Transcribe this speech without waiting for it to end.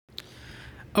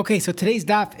Okay, so today's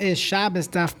daf is Shabbos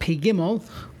daf Pei Gimel.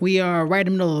 We are right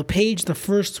in the middle of the page, the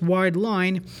first wide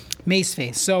line,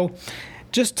 Meisvei. So,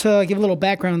 just to give a little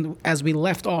background, as we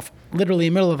left off literally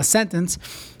in the middle of a sentence.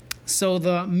 So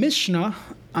the Mishnah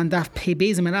on daf Pei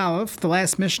Beis and Aleph, the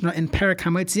last Mishnah in Perek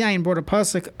HaMotziayin, brought a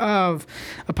pasuk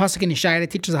in Yeshaya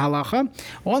that teaches a halacha.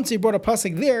 Once he brought a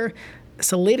pasuk there,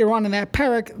 so later on in that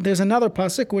Perek, there's another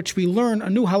pasuk which we learn a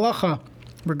new halacha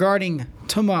regarding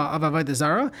Tumah of Avodah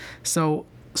Zarah. So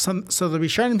the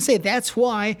Rishonim say that's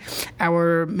why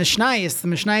our Mishnayos, the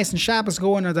Mishnayos and Shabbos,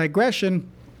 go in a digression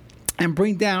and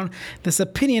bring down this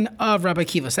opinion of Rabbi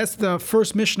Akiva. So that's the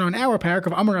first Mishnah in our parak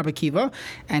of Amar Rabbi Akiva,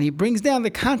 and he brings down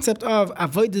the concept of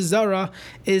Avodah Zarah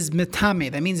is mitame.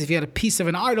 That means if you had a piece of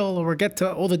an idol, or we'll get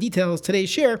to all the details today's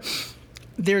share,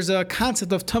 there's a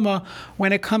concept of Tumah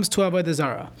when it comes to Avodah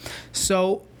Zarah.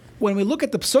 So when we look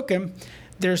at the Psukim,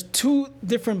 there's two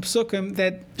different psukim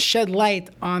that shed light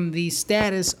on the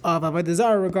status of Avodah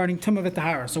Zarah regarding Tumah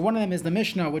v'Tahara. So one of them is the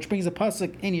Mishnah, which brings a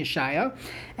pasuk in Yeshaya,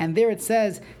 and there it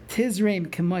says Tizreim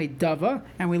k'may dava,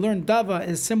 and we learn dava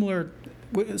is similar.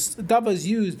 Dava is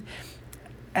used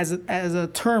as a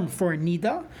term for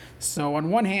nida. So on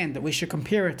one hand, we should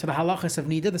compare it to the halachas of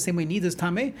nida, the same way nida is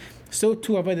tameh, so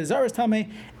too Avodah Zarah is tameh.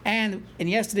 And in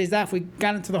yesterday's daf, we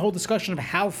got into the whole discussion of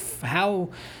how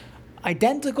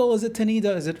identical is it to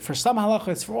nida? Is it for some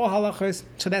halachas, for all halachas?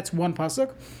 So that's one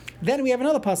pasuk. Then we have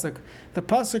another pasuk. The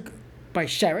pasuk by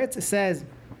Sheretz, it says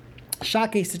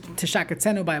Shakes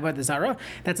Tishaketzenu by Avodah Zarah.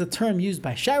 That's a term used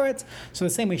by Sheretz. So the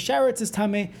same way Sheretz is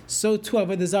tameh, so too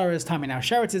Avodah Zarah is tameh. Now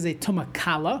Sheretz is a tumah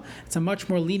kala. It's a much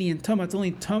more lenient tumah. It's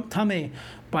only tameh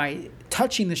by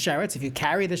touching the Sheretz. If you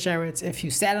carry the Sheretz, if you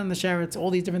sat on the Sheretz,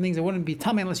 all these different things, it wouldn't be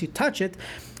tameh unless you touch it.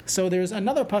 So there's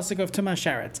another pasuk of Tumah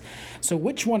Sheretz. So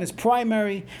which one is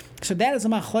primary? So that is a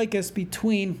machlokes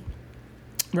between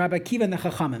Rabbi Akiva and the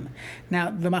Chachamim.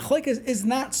 Now the machlokes is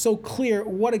not so clear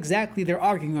what exactly they're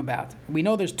arguing about. We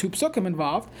know there's two psukim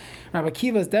involved. Rabbi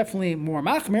Akiva is definitely more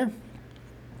machmir.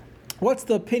 What's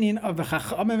the opinion of the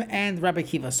Chachamim and Rabbi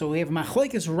Akiva? So we have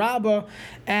machlokes Rabbah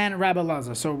and Rabbi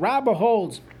Lazar. So Rabbah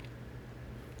holds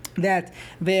that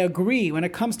they agree when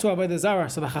it comes to Avodah Zarah.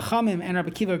 So the Chachamim and Rabbi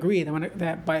Akiva agree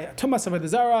that by Tumas Avodah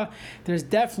Zarah, there's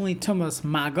definitely Tumas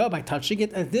Maga by touching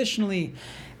it. Additionally,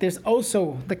 there's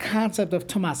also the concept of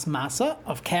Tumas Masa,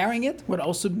 of carrying it, would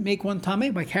also make one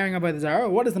Tameh by carrying Avodah Zarah.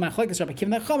 What is the Machlekes Rabbi Akiva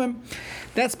and the Chachamim?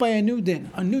 That's by a new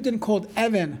din called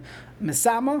Even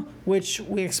Mesama, which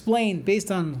we explained based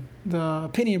on the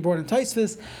opinion brought in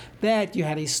Tosfos, that you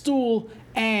had a stool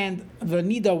and the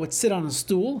Nida would sit on a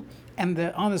stool, and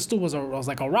on the stool was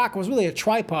like a rock. It was really a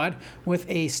tripod with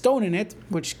a stone in it,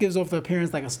 which gives off the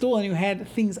appearance like a stool. And you had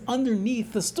things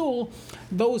underneath the stool.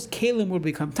 Those kalim would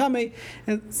become tameh.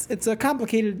 It's a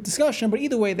complicated discussion, but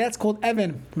either way, that's called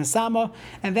Even Mesama,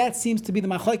 and that seems to be the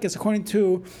machlekes according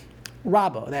to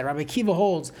Rabbah. That Rabbi Akiva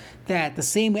holds that the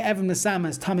same way Even Mesama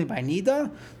is tameh by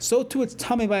nida, so too it's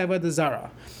tameh by Avodah Zarah.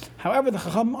 However, the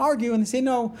Chacham argue and they say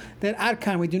no, that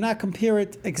Adkan, we do not compare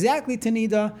it exactly to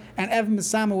Nida, and Even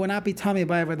Mesama will not be tameh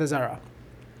by Avodah Zarah.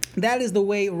 That is the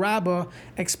way Rabbah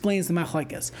explains the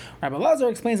machlokes. Rabbi Lazar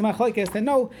explains the machlokes that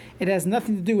no, it has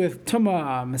nothing to do with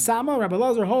Tumah Mesama. Rabbi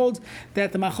Lazar holds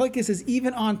that the machlokes is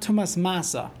even on Tumas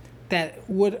Masa, that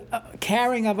would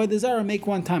carrying Avodah Zarah make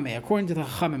one tameh. According to the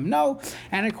Chachamim, no,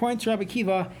 and according to Rabbi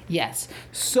Akiva, yes.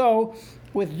 So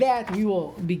with that, we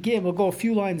will begin. We'll go a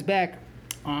few lines back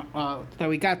that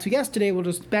we got to yesterday. We'll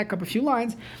just back up a few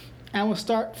lines, and we'll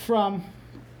start from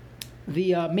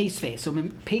the Meisvei. So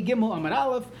Pei Gimel Amar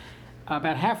Aleph,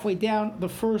 about halfway down the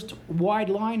first wide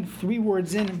line, 3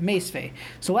 words in Meisvei.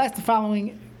 So let's the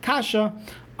following kasha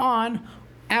on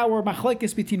our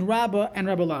machlekes between Rabbah and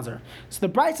Rabbi Lazar. So the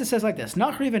Brisa says like this: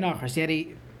 Nachri v'Nachris. You had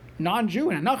a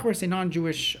non-Jew and a Nachris, a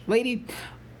non-Jewish lady,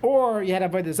 or you had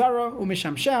Avodah Zarah,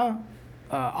 u'mishamsheh,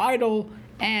 idol,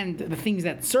 and the things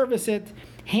that service it.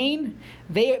 Hain,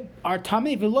 they are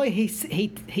tameh v'loy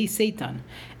he satan,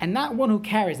 and not one who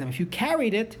carries them. If you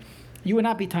carried it, you would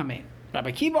not be tameh.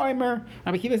 Rabbi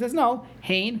Akiva says no.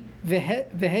 Hain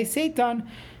v'he satan,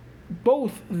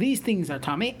 both these things are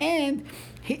tameh, and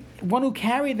one who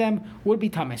carried them would be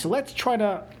tameh. So let's try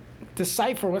to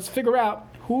decipher. Let's figure out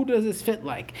who does this fit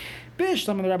like.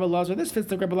 Some of the Rabbi Lazar. This fits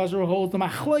the Rabbi Lazar who holds the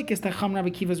machlokes that Chacham Rabbi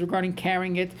Akiva is regarding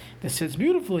carrying it. This fits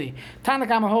beautifully. Tanna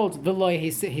Kama holds v'loy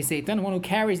he satan. One who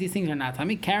carries these things are not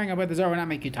tameh. Carrying Avodah Zarah will not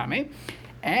make you tameh.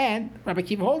 And Rabbi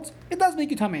Akiva holds it does make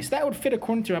you tameh. So that would fit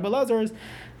according to Rabbi Lazar's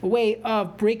way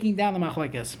of breaking down the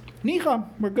machlokes. Nicha,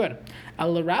 we're good.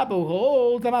 Al Rabbi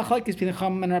holds the machlokes between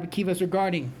Chacham and Rabbi Akiva is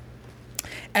regarding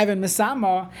Evan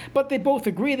Misama, but they both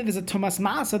agree that there's a Tumas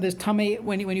Masa, there's Tame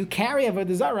when you carry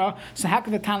Avodah Zarah. So how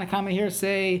could the Tanakama here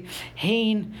say,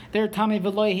 Hain, they're Tame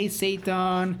Veloy He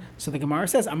Satan? So the Gemara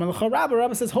says, Amar L'cha Rabba.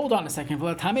 Rabba says, hold on a second.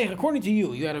 According to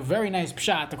you had a very nice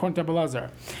pshat, according to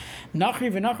Abelazar.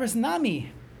 Nachri v'nachris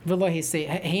nami. Is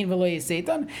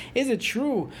it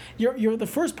true? You're the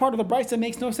first part of the brisa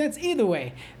makes no sense either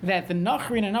way. That the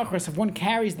nachri and nachris, if one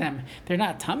carries them, they're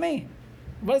not tamei.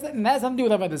 What is that? And that has nothing to do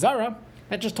with Avodah Zarah.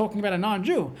 That's just talking about a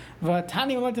non-Jew.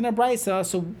 V'tani learned in a brisa.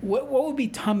 So what would be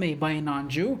tamei by a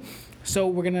non-Jew? So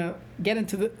we're gonna get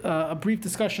into a brief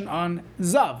discussion on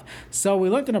zav. So we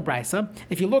learned in a brisa.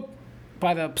 If you look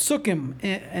by the psukim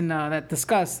in that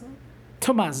discuss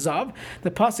Tumas Zav,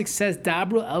 the pasuk says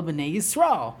Dabru el bnei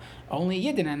Yisrael, only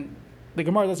Yidden, and the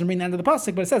Gemara doesn't read the end of the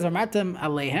pasuk, but it says Amatem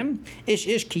aleihem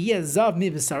ish ki yeh zav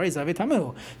mi v'sarei zav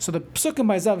etamu. So the psukim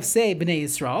by Zav say bnei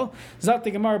Yisrael. Zav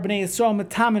the Gemara bnei Yisrael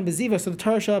metamen beziva. So the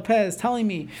Torah Shalapeh is telling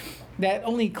me that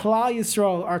only Klal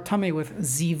Yisrael are tamei with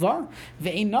ziva,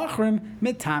 ve'ein nachrim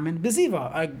metamen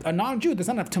beziva. A non-Jew does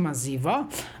not have tumas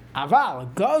ziva.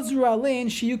 Aval gazru alein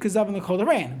shiyu kazav l'kol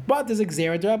darain. But there's a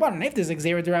gzera derabanan. If there's a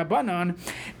gzera derabanan,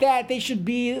 that they should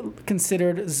be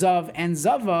considered zav and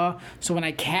zava. So when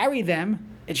I carry them,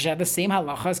 it should have the same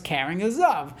halacha as carrying a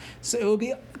zav. So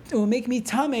it will make me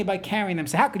tamei by carrying them.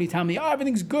 So how could you tell me,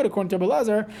 everything's good according to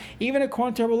Abelazar? Even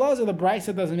according to Abelazar, the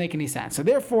brisa doesn't make any sense. So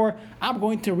therefore, I'm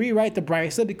going to rewrite the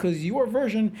brisa because your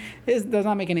version does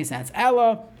not make any sense.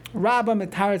 Ella Rabba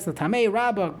metaretz l'tamei.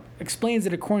 Rabba explains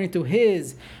it according to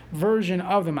his version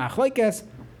of the machlokes,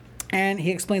 and he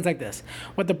explains like this: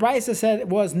 what the brisa said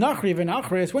was nachri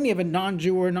v'nachris. When you have a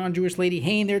non-Jew or non-Jewish lady,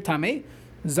 hein, they're tamei,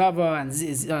 zava and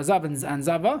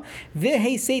zava,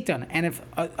 v'hei satan. And if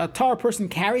a tar person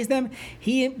carries them,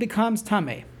 he becomes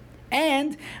tamei.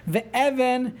 And the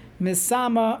Evan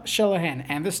Misama Shalahen,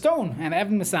 and the stone, and the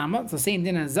Evan Misama, it's the same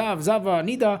din as Zav, Zava,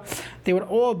 Nida, they would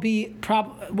all be,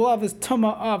 will have this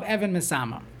Tumah of Evan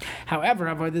Misama. However,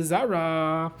 Avodah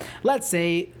Zarah, let's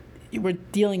say we're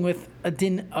dealing with a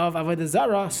din of Avodah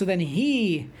Zarah, so then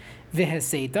he,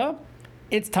 Viheseta,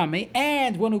 it's Tamei,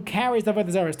 and one who carries the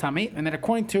Avodah Zarah is Tamei, and then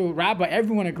according to Rabbah,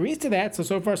 everyone agrees to that,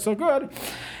 so far so good.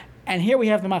 And here we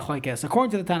have the machlokes.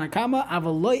 According to the Tanakama,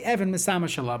 avaloi Evan Misama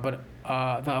Shala, but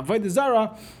the Avodah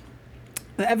Zarah,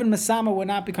 the Evan Misama would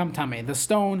not become Tamei. The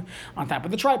stone on top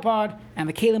of the tripod and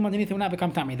the Kalim underneath it would not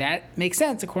become Tamei. That makes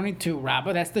sense according to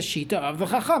Rabbah. That's the Shita of the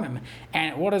Chachamim.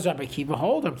 And what does Rabbi Kiva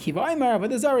hold? Rabbi Kiva Aimer,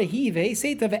 Avodah Zarah, he,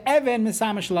 Seita, the Evan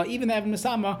Misama Shala, even the Evan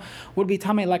Misama would be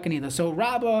Tamei like an either. So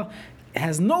Rabbah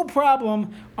has no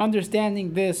problem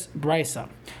understanding this brisa.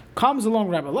 Comes along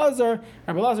Rabbi Lazar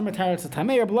Mataretz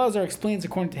Tamei. Rabbi Lazar explains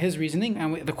according to his reasoning,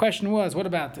 and the question was, what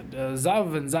about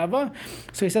Zav and Zava?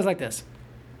 So he says like this: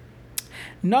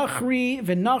 Nachri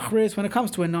v'nachris, when it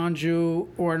comes to a non-Jew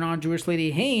or a non-Jewish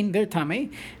lady, hein, they're Tamei,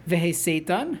 v'hei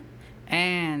Satan,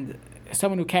 and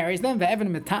someone who carries them, ve'evan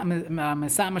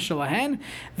mesama shalahen,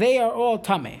 they are all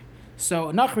Tamei.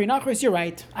 So, Nachris, you're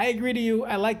right. I agree to you.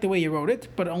 I like the way you wrote it,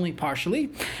 but only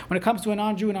partially. When it comes to a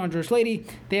non-Jew and non-Jewish lady,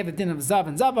 they have the din of Zav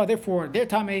and Zava, therefore they're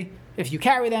Tamei. If you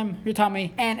carry them, you're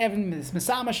Tamei. And Evan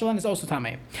Misama Shalom is also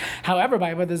Tamei. However,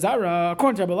 by Avodah Zarah,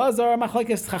 according to Rabbi Lazar,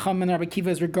 Machlokes Chacham and Rabbi Kiva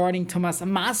is regarding Tumas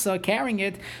Masa carrying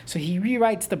it. So he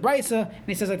rewrites the brisa and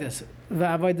he says like this: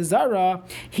 Avodah Zarah,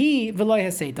 he v'lo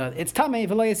Haseita. It's Tamei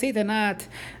v'lo Haseita, not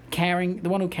carrying, the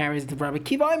one who carries the Rabbi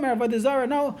Kiva Aimer Avodah Zarah.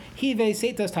 No, he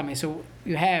v'Haseita is Tamei. So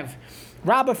you have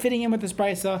Rabbah fitting in with this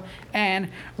brisa and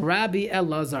Rabbi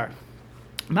Elazar.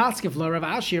 Maskif lo Rav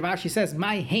Ashi says,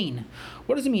 my hain.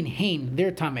 What does it mean, hain?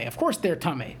 They're tamei. Of course they're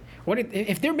tamei. What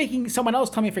if they're making someone else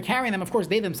tamei for carrying them? Of course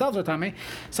they themselves are tamei.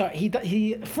 So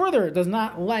he further does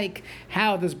not like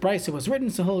how this brisa was written,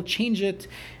 so he'll change it.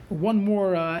 One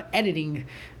more editing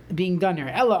being done here.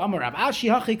 Ella Amar Rav Ashi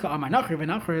hachika amar nachri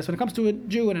v'nachris. When it comes to a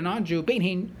Jew and a non-Jew, bein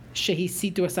hain shehi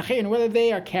situ esachein, whether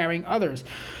they are carrying others,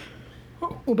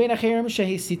 ubein acherim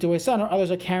shehi situ esan, or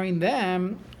others are carrying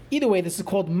them. Either way, this is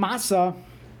called masa.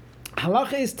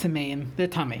 Halacha is tameim, they're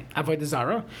tamei. Avodah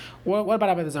Zarah. What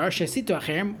about Avodah Zarah? Shesitu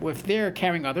acherim, if they're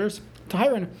carrying others,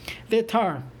 tahirin, they're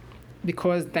tar,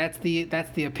 because that's the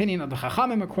opinion of the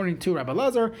Chachamim according to Rabbi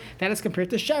Lazar. That is compared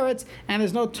to sherets, and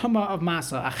there's no tuma of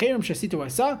masa. Acherim shesitu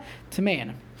asa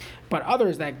tamein, but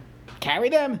others that carry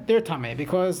them, they're tamei,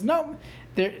 because no,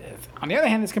 they're, on the other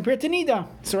hand, it's compared to nida.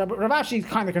 So Rav Ashi is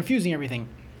kind of confusing everything.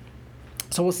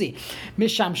 So we'll see.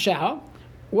 Misham sheha.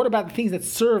 what about the things that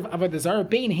serve avodah zarah?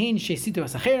 Bein hein shesitu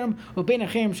asacherim, ubein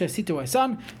acherim shesitu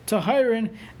asan, tahirin,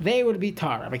 they would be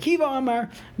tar. Rabbi Kiva Amar,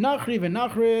 nachri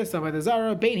v'nachris avodah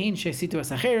zarah, bein hein shesitu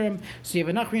asacherim. So you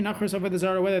have a nachri and nachris avodah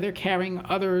zarah, whether they're carrying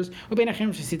others, ubein acherim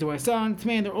shesitu asan,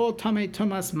 tmei, they're all tamei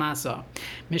tumas masa.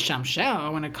 Misham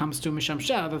shel, when it comes to misham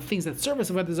shel, the things that serve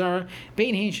as avodah zarah,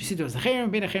 bein hein shesitu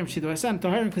asacherim, bein acherim shesitu asan,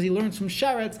 tahirin, because he learns from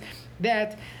Sharetz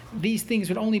that these things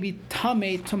would only be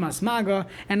tamei tumas maga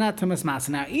and not tumas masa.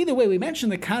 Now, either way, we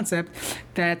mentioned the concept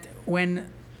that when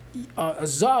a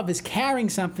zav is carrying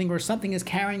something or something is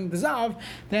carrying the zav,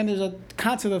 then there's a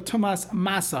concept of tumas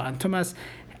masa and tumas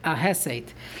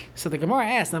hesed. So the Gemara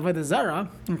asks, avodah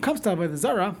zarah, when it comes to avodah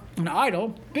zarah, an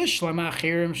idol, bishlam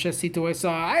achirim shesitu esa.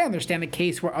 I understand the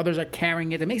case where others are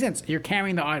carrying it. It makes sense. You're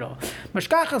carrying the idol.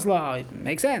 Mashkachas la, it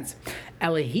makes sense.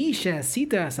 Elehi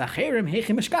shesita sachirim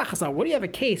hechi mashkachas la. What do you have a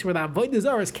case where the avodah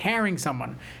zarah is carrying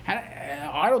someone?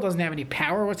 Idol doesn't have any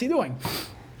power. What's he doing?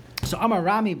 So Amar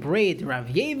Rami Braid Rav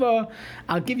Yeva,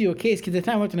 I'll give you a case. Because the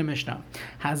time went in the Mishnah.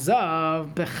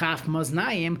 Hazav bechaf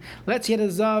maznayim. Let's get a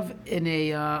zav in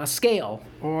a scale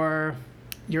or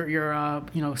your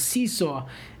seesaw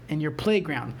in your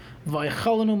playground.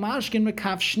 Vaychalanu mashkin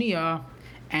mekaf shnia,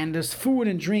 and there's food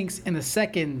and drinks in the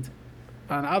second,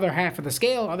 on the other half of the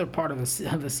scale, other part of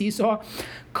the seesaw.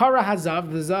 Kara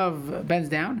hazav, the zav bends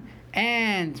down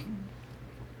and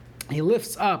he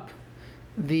lifts up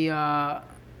the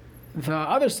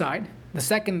other side, the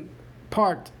second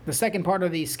part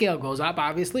of the scale goes up,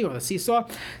 obviously, or the seesaw.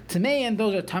 Tamei, and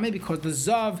those are tamei because the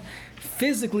zav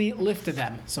physically lifted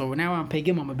them. So now on Pei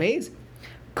Gimel Mabeis,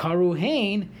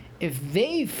 Karuhain, if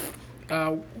they've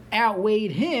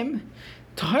outweighed him,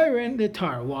 Tahirin the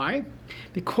tar. Why?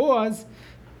 Because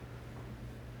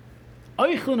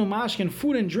Oichlin umashkin,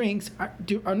 food and drinks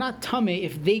are not tamei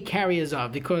if they carry a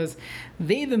zav, because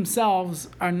they themselves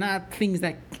are not things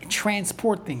that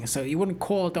transport things. So you wouldn't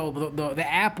call it the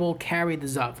apple carried the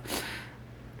zav.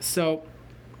 So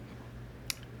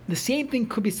the same thing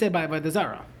could be said by avodah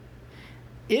zarah.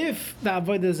 If the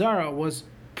avodah zarah was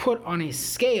put on a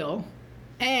scale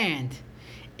and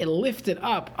it lifted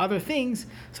up other things,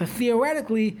 so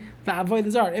theoretically the avodah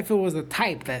zarah, if it was the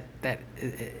type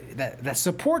that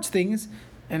supports things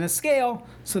in a scale,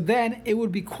 so then it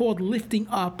would be called lifting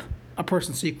up a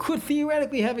person. So you could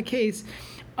theoretically have a case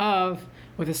of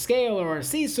with a scale or a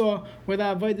seesaw where the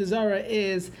avodah zarah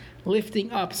is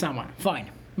lifting up someone. Fine.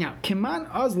 Now, Kiman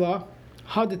Azla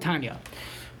Hadatanya.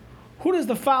 Who does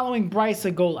the following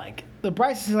brisa go like? The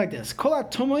brisa is like this: Kol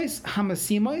tumois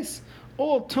hamasimois,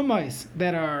 all tumois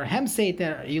that are hemseit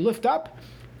that you lift up,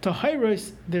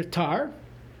 tahiros their tar,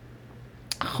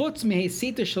 chutz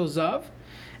mehesita shel zav,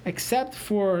 except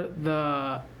for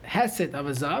the hesed of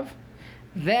a zav,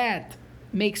 that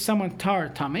makes someone tar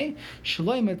tameh.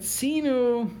 Shloi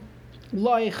matzinu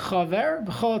loy chaver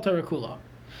b'chol tarakula.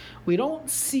 We don't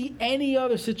see any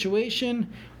other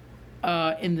situation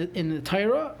in the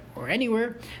Torah or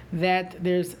anywhere that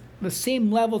there's the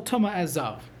same level tuma as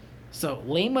zav. So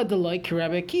lema deloy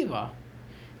k'Rabbi Akiva.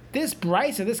 This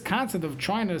brisa, this concept of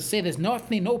trying to say there's no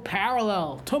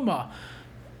parallel tuma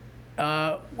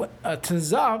to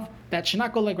zav, that should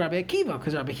not go like Rabbi Akiva,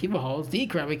 because Rabbi Akiva holds the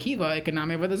Rabbi Akiva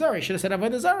economic avodah zarah. He should have said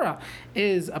avodah zarah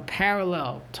is a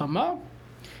parallel tuma.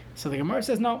 So the Gemara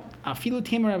says no. Afilu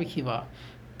tema Rabbi Akiva.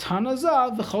 Tana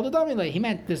zav v'chol dadamile. He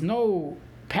meant there's no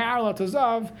parallel to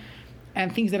zav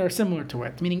and things that are similar to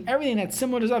it. Meaning everything that's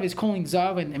similar to zav is calling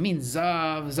zav, and it means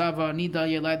zav, zava, nida,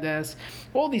 yeledes,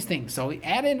 all these things. So we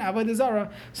add in avodah zarah,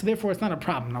 so therefore it's not a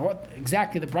problem. Now what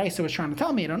exactly the brisa was trying to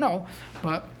tell me, I don't know,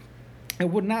 but it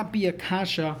would not be a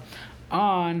kasha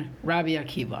on Rabbi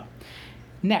Akiva.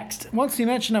 Next, once we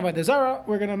mention avodah zarah,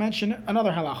 we're going to mention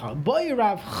another halacha. Boy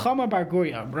Rav Chama Bar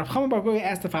Guria. Rav Chama Bar Guria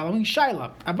asked the following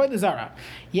shaila: avodah zarah.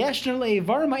 Yeshner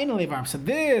le'evarim ma'in le'evarim. So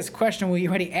this question we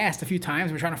already asked a few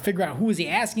times. We're trying to figure out who is he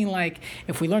asking. Like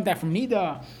if we learned that from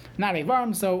Nida, not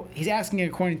evarim. So he's asking it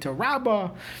according to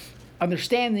Rabbah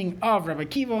understanding of Rabbi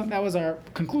Akiva. That was our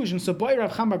conclusion. So Boy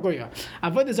Rav Chama Bar Guria.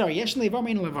 Avodah zarah. Yeshner le'evarim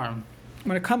ma'in le'evarim.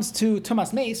 When it comes to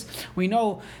Tumas Mace, we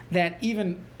know that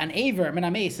even an Aver,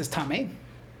 min Mace, is Tameh.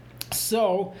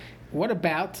 So, what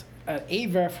about an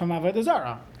Aver from Avodah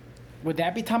Zarah? Would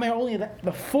that be Tameh? Only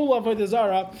the full Avodah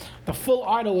Zarah, the full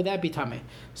idol, would that be Tameh?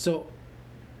 So,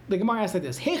 the Gemara asks like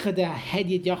this: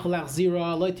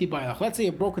 let's say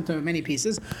it broke into many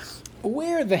pieces.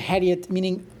 Where the Hedyot,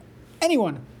 meaning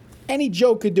anyone, any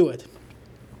Joe could do it.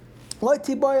 It's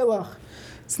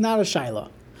not a Shaila.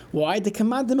 Why? The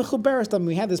command the mechuberes.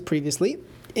 We had this previously.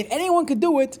 If anyone could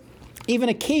do it, even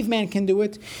a caveman can do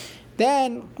it,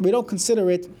 then we don't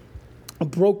consider it a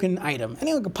broken item.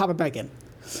 Anyone can pop it back in.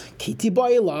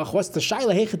 What's the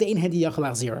shaila?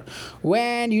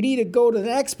 When you need to go to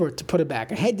the expert to put it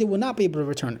back, a head will not be able to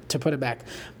return it, to put it back.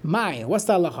 What's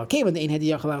the halacha?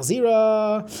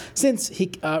 Since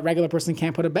a regular person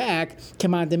can't put it back,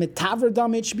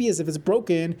 it should be as if it's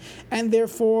broken, and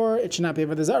therefore it should not be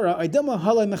avodah zara.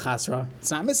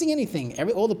 It's not missing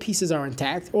anything. All the pieces are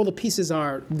intact. All the pieces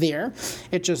are there.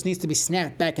 It just needs to be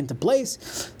snapped back into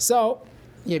place. So,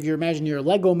 if you imagine your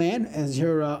Lego man as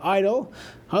your idol,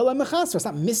 it's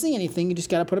not missing anything. You just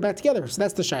got to put it back together. So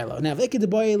that's the shiloh. Now, so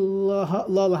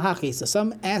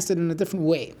some asked it in a different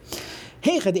way.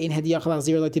 If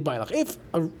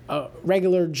a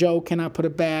regular Joe cannot put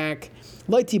it back,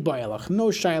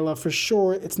 no shiloh for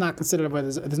sure. It's not considered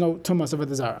there's no tumas of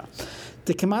a zara.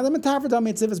 The command of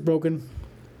if it's broken.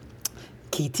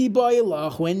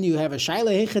 When you have a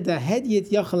shayla hechad head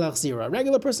yit yachalach zira, a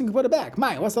regular person can put it back.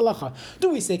 What's the lacha? Do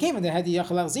we say came in the head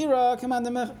yachalach zira? Command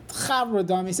the chavra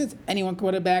dami. Since anyone can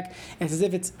put it back, it's as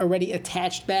if it's already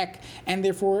attached back, and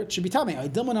therefore it should be tamei. I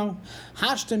don't know.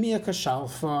 Hashtamia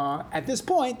kashalfa. At this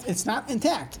point, it's not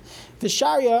intact. The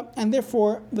sharia, and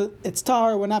therefore its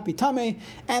tahar will not be tamei.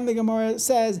 And the Gemara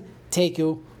says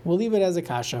teku. We'll leave it as a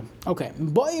kasha. Okay. So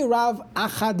once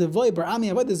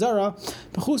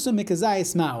we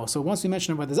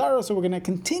mentioned avodah zara, so we're going to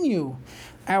continue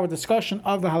our discussion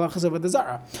of the halachas of avodah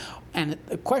zara. And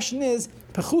the question is,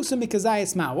 what will be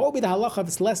the halacha if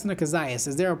it's less than a kazayas?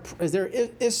 Is there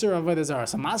isser of avodah zara?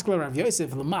 So maskula Rav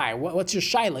Yosef Lamai. What's your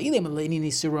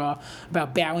shaila?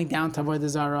 About bowing down to avodah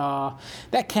zara?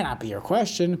 That cannot be your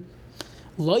question.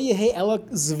 It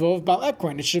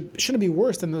shouldn't be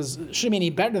worse than shouldn't be any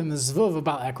better than the zvuv of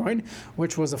Baal Ekron,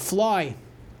 which was a fly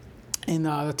in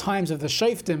the times of the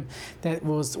Shoftim that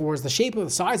was the shape of the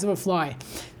size of a fly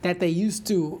that they used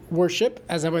to worship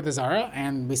as avodah zara,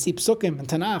 and we see psukim and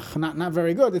Tanakh not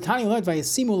very good. The Tani learned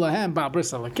vayisimu lahem Baal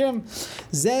Bris Alakim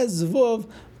zeh zvuv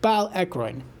Baal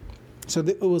Ekron. So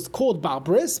it was called Baal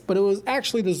Bris, but it was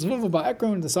actually the Zvuv of Baal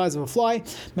Ekron, the size of a fly.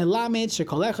 Everyone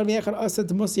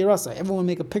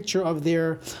make a picture of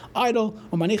their idol,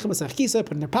 put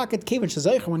in their pocket.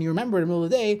 When you remember in the middle of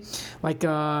the day, like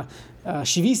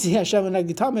Shivisi Hashem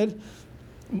Nagdi Tamid,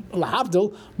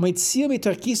 Lahavdil,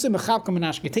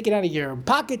 you take it out of your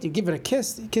pocket, you give it a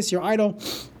kiss, you kiss your idol.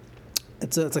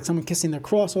 It's like someone kissing their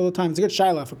cross all the time. It's a good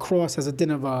shaila if a cross has a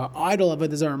din of an idol of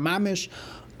it, is a mamish,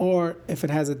 or if it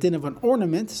has a din of an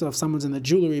ornament. So if someone's in the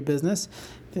jewelry business,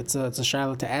 it's a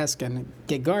shaila to ask and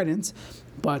get guidance.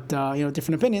 But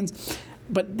different opinions.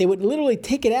 But they would literally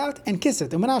take it out and kiss it.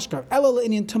 So ela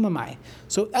inyan tuma.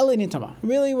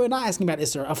 Really, we're not asking about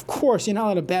isser. Of course, you're not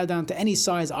allowed to bow down to any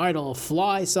size idol,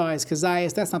 fly size,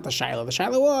 kazayas. That's not the shaila. The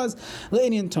shaila was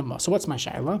inyan tuma. So what's my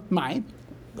shaila?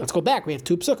 Let's go back. We have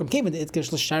two psukim.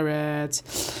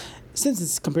 Since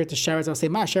it's compared to sheretz, I'll say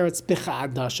ma sheretz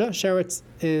b'cha'adasha. Sheretz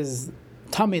is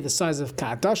tummy the size of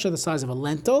ka'adasha, the size of a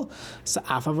lentil. So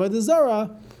avodah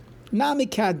zara nami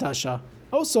ka'adasha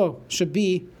also should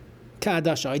be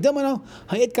ka'adasha.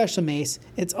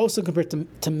 It's also compared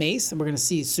to mace, and we're going to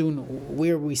see soon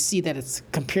where we see that it's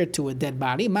compared to a dead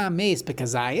body. Ma mace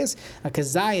bekazayas, a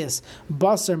kazayas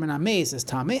basar min mace is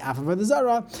tame. Avodah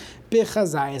zara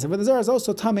bechazayas. Avodah zara is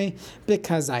also tame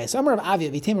bekazayas. Amar of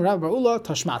Avia v'tem Rav Barula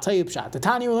tashma tayub shat. The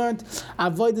Tani learned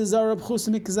avodah zara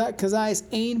b'chusim kazayas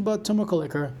ain but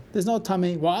tumakoliker. There's no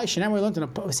tame. Why? Shenam we learned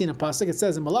we see in a pasuk. It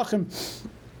says in Malachim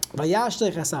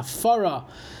vayashlech asafara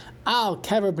al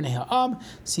kever b'nei ha'am.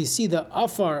 So you see the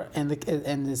afar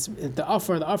the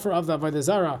afar of the avodah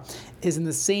zara is in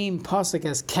the same pasuk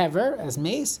as kever, as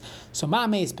mace. So ma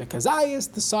mace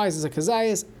bekazayas, the size is a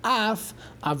kazayas. Af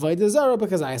avodah zara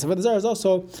bekazayas. Avodah zara is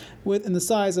also within the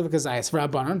size of a kazayas.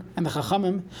 Rabbanon and the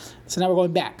chachamim. So now we're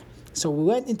going back. So we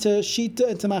went into shita,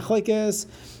 into machlokes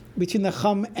between the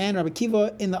Chum and Rabbi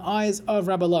Kiva in the eyes of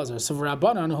Rabbi Lazar. So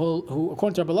Rabbanan, who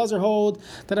according to Rabbi Lazar hold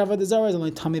that avodah zara is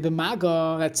only tamei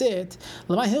b'maga, that's it.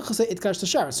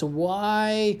 So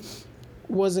why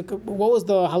was it? What was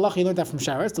the halacha you learned that from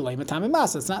sheretz? The leima tamei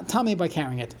masa. It's not tamei by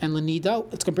carrying it. And lenida,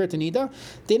 it's compared to nida.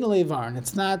 Dena levarn.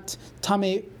 It's not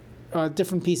tamei.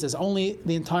 Different pieces, only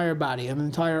the entire body and the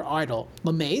entire idol.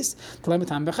 Lameis, the leima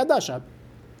tamei b'chadasha.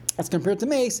 As compared to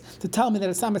mace, to tell me that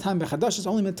it's not metame bechadash, it's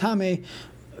only metame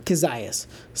kizayas.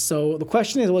 So the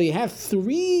question is, well, you have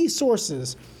three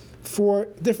sources for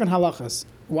different halachas.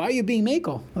 Why are you being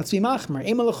makel? Let's be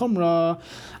machmer.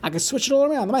 I can switch it all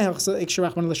around. As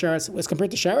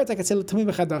compared to sheretz, I could say l'tamei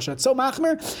bechadasha. So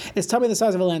machmer is tummy the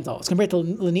size of a lentil. As compared to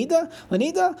lenida,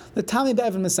 the tummy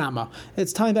be'evan mesama.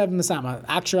 It's tummy be'evan mesama.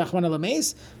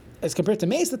 As compared to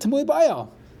mace, the tamui ba'ayal.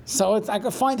 So I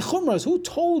could find chumras. Who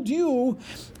told you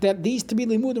that these three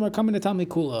limudim are coming to Talmud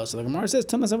Kula? So the Gemara says,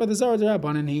 Tumas Avad Zara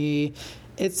D'Rabbanan,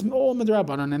 it's all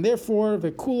Midrabbanan, and therefore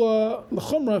the Kula, the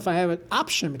Chumra, if I have an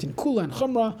option between Kula and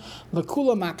Chumra, the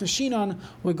Kula Makashinan,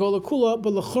 we go the Kula,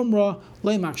 but the Chumra,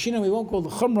 Le Makshinan, we won't go the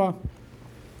Chumra.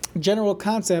 General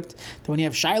concept that when you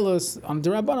have shilos on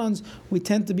D'Rabbanans, we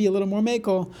tend to be a little more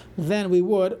meko than we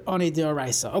would on a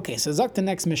D'Oraisa. Okay, so Zak the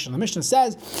next Mishnah. The Mishnah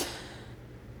says,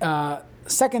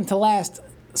 second to last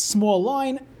small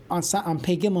line on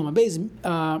Pei Gimel Mabez,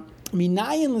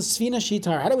 Minayin l'sfina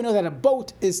shitar. How do we know that a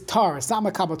boat is tar? It's not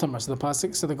makabel tamar. So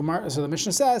the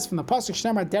Mishnah says from the pasuk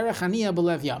Shnamar derech aniya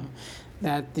b'lev yam,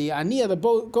 that the aniya, the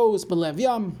boat, goes b'lev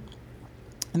yam,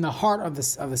 in the heart of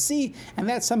the sea, and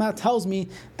that somehow tells me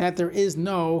that there is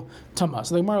no tumah.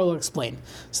 So the Gemara will explain.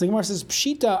 So the Gemara says,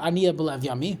 Pshita aniya b'lev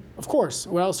yami. Of course,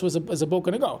 where else is a boat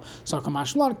going to go? So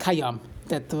Kamashlan kayam,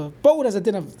 that the boat has a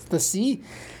din of the sea.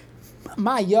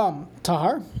 Ma yam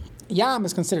tahar. Yam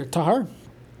is considered tahar,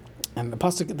 and the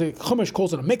Chumash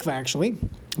calls it a mikveh actually.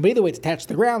 But either way, it's attached to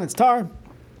the ground. It's tar,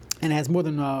 and it has more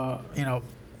than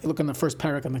look in the first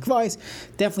parak of Mikvais,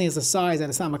 definitely has a size that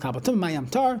it's not makabel tumah. Mayam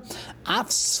tar, af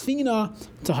sfina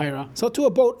tahira. So to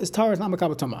a boat is tar, is not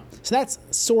makabel tumah. So that's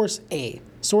source A.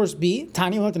 Source B,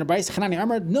 Tani learned in the Brayis, Chanani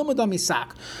Amar Nilmudami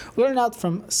Sak. We learned out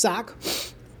from Sak,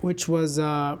 which is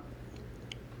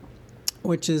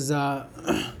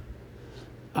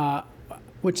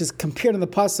compared in the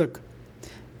pasuk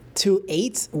to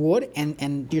 8 wood,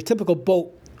 and your typical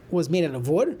boat was made out of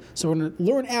wood. So we're going to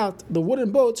learn out the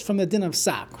wooden boats from the din of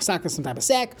sak. Sak is some type of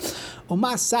sack.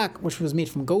 Umas sak, which was made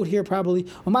from goat here probably.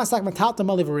 Umas sak matalta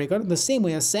mali v'regon. The same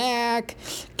way a sack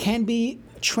can be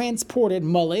transported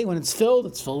mali when it's filled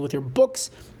with your books.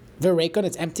 V'regon,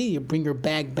 it's empty. You bring your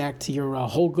bag back to your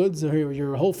Whole Goods or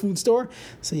your Whole Food store.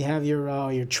 So you have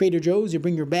your Trader Joe's. You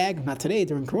bring your bag. Not today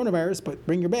during coronavirus, but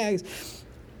bring your bags.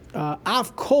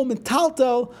 Af kol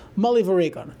metaltal mali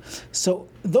v'regon. So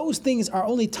those things are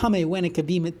only tame when it could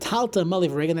be metalta mali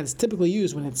v'regon. That is typically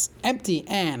used when it's empty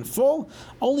and full.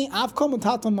 Only af kol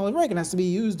metaltal mali v'regon has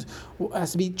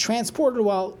to be transported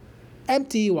while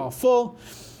empty, while full.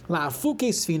 La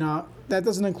fuke sfina. That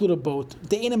doesn't include a boat.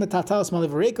 De'ena metatalas mali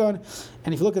v'regon.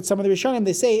 And if you look at some of the Rishonim,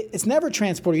 they say it's never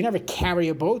transported. You never carry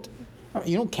a boat.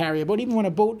 You don't carry a boat, even when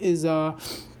a boat is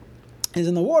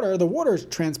in the water is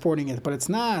transporting it, but it's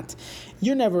not.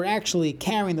 You're never actually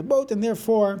carrying the boat, and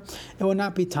therefore it will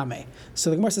not be tameh. So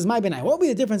the Gemara says, "My benai." What would be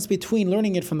the difference between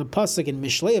learning it from the pasuk in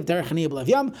Mishlei of Derech Aniya B'lev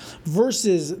Yam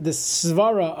versus the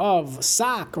svara of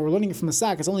sak, or learning it from the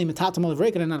sak? It's only metatam al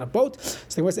and not a boat.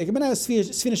 So the Gemara says,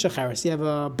 "Svina shacharis." You have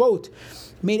a boat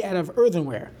made out of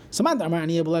earthenware. So man amar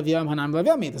Aniya B'lev Yam, Hanam B'lev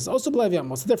Yami. This is also B'lev Yam.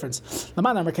 What's the difference?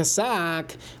 Laman amar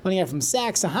kasak, learning it from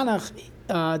sak, sahanach.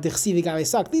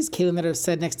 These kelim that are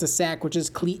said next to sack, which is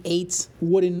kli 8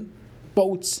 wooden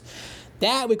boats,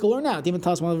 that we could learn out. That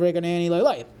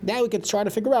we could try to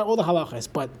figure out all the halachas.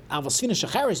 But avosfina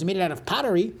shacharis, made it out of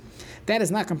pottery, that is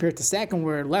not compared to sack, and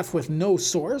we're left with no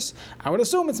source. I would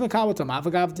assume it's makabel tamah.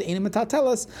 Avagav de'enim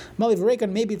metatelas mali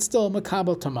v'rekan, maybe it's still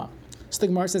makabel tamah. So the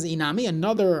Gemara says inami.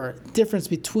 Another difference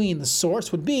between the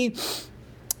source would be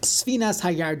Sfinas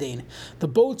Hayardain, the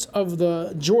boats of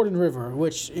the Jordan River,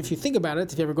 which, if you think about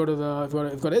it, if you ever go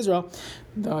to Israel,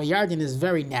 the Yarden is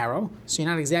very narrow, so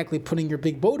you're not exactly putting your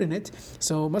big boat in it.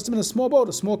 So it must have been a small boat,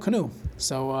 a small canoe.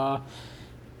 So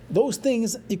those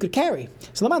things you could carry.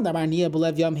 So this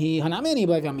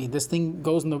thing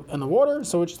goes in the water,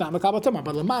 so it's not makabel tamar.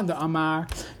 But lamanda amar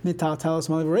mitatelas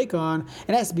mali v'rekan,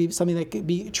 it has to be something that could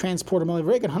be transported mali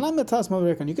v'rekan. Hanam mitatelas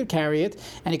mali v'rekan. You could carry it,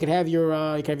 and you could have your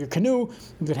canoe.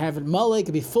 You could have it mali. It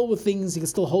could be full with things. You could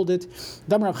still hold it.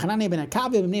 Why do we say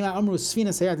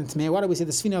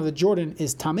the sfina of the Jordan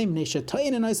is tamim?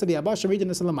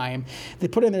 They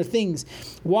put in their things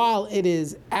while it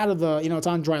is out of the, it's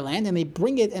on dry land, and they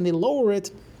bring it and they lower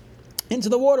it into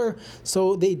the water,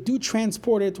 so they do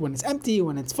transport it when it's empty,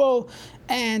 when it's full,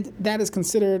 and that is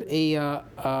considered a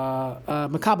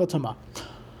makabel tamah.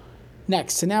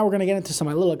 Next, so now we're going to get into some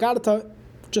little agadata,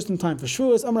 just in time for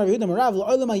Shavuos.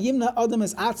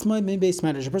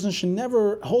 A person should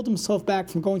never hold himself back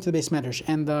from going to the Beis Medrash,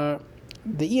 and the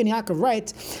Ian Yaakov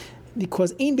writes,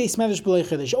 because in Beis Medrash b'lo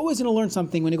chedesh, you're always going to learn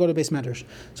something when you go to Beis Medrash.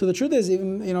 So the truth is,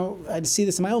 even I see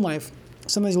this in my own life.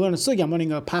 Sometimes you learn a sugi. I'm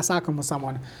learning a pas akum with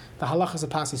someone, the halachas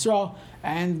of pas Yisrael,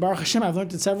 and Baruch Hashem, I've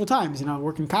learned it several times.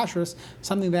 Working kashrus,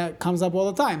 something that comes up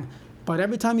all the time. But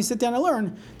every time you sit down and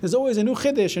learn, there's always a new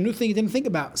chiddush, a new thing you didn't think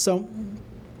about. So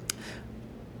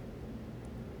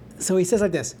he says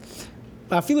like this: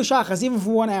 Afilu shachas, even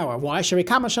for 1 hour. Why?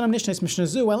 Sherikama shanam nishnes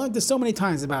mishnazu. I learned this so many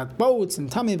times about boats and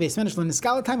tummy based menishlan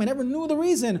niskala time. I never knew the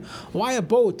reason why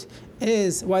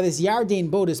this Yardain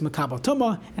boat is makabel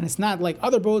tuma, and it's not like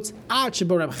other boats. Once I heard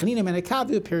from Rabbi Chanina ben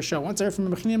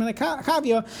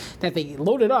Akavia that they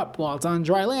load it up while it's on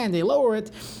dry land, they lower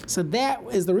it. So that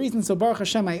is the reason. So Baruch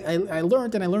Hashem, I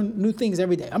learned new things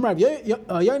every day.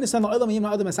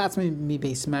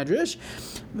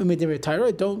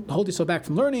 Don't hold yourself back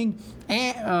from learning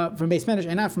from base medrash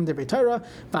and not from the Torah.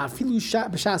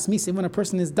 When a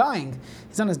person is dying,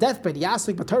 he's on his deathbed.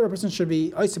 Yaslik b'Torah, a person should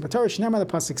be oisik b'Torah. Shnei the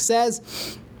pasuk says,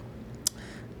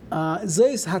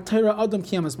 "Zeis haTorah Adam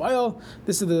kiyamas ba'il."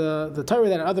 This is the Torah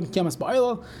that Adam kiyamas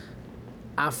ba'il.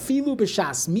 Afilu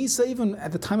b'shas misa, even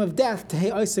at the time of death,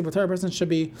 tehei oisik b'Torah, a person should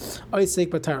be oisik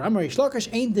b'Torah. Amar Reish Lakish,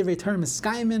 ein divrei Torah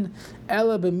miskaymin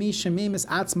ela b'mi shememis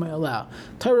atzma ela.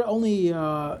 Torah only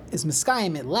is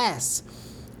miskayim; it lasts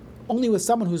only with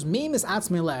someone who's memis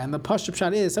atzma, and the pashut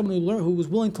pshat is someone who was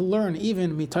willing to learn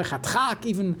even mitoichatchak,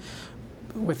 even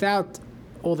without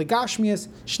all the gashmias.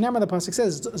 Shnema, the pasuk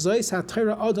says, Zois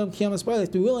haTorah Adam ki yamas ba'il,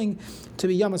 to be willing to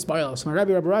be yamas ba'il. So my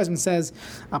Rabbi Reisman says,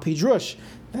 Al Pidrush,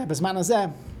 that Bisman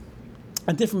Hazeh,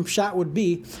 a different pshat would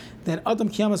be that Adam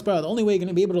ki yamas ba'il, the only way you're going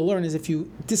to be able to learn is if you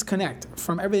disconnect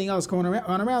from everything else going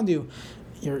on around you,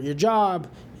 your job,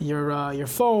 your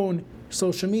phone,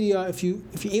 social media. If you're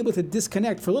able to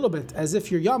disconnect for a little bit, as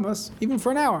if you're yamas, even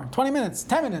for an hour, 20 minutes,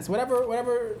 10 minutes,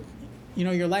 whatever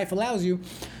your life allows you,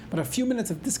 but a few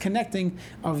minutes of disconnecting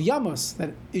of yamas,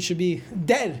 that it should be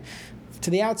dead to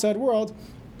the outside world,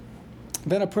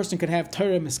 then a person could have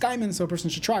Torah miskaimen. So a person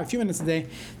should try a few minutes a day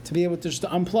to be able to just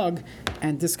unplug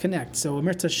and disconnect. So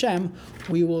Amir Tashem,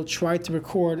 we will try to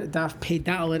record Daf Pei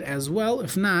Dalet as well.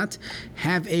 If not,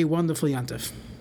 have a wonderful Yantif.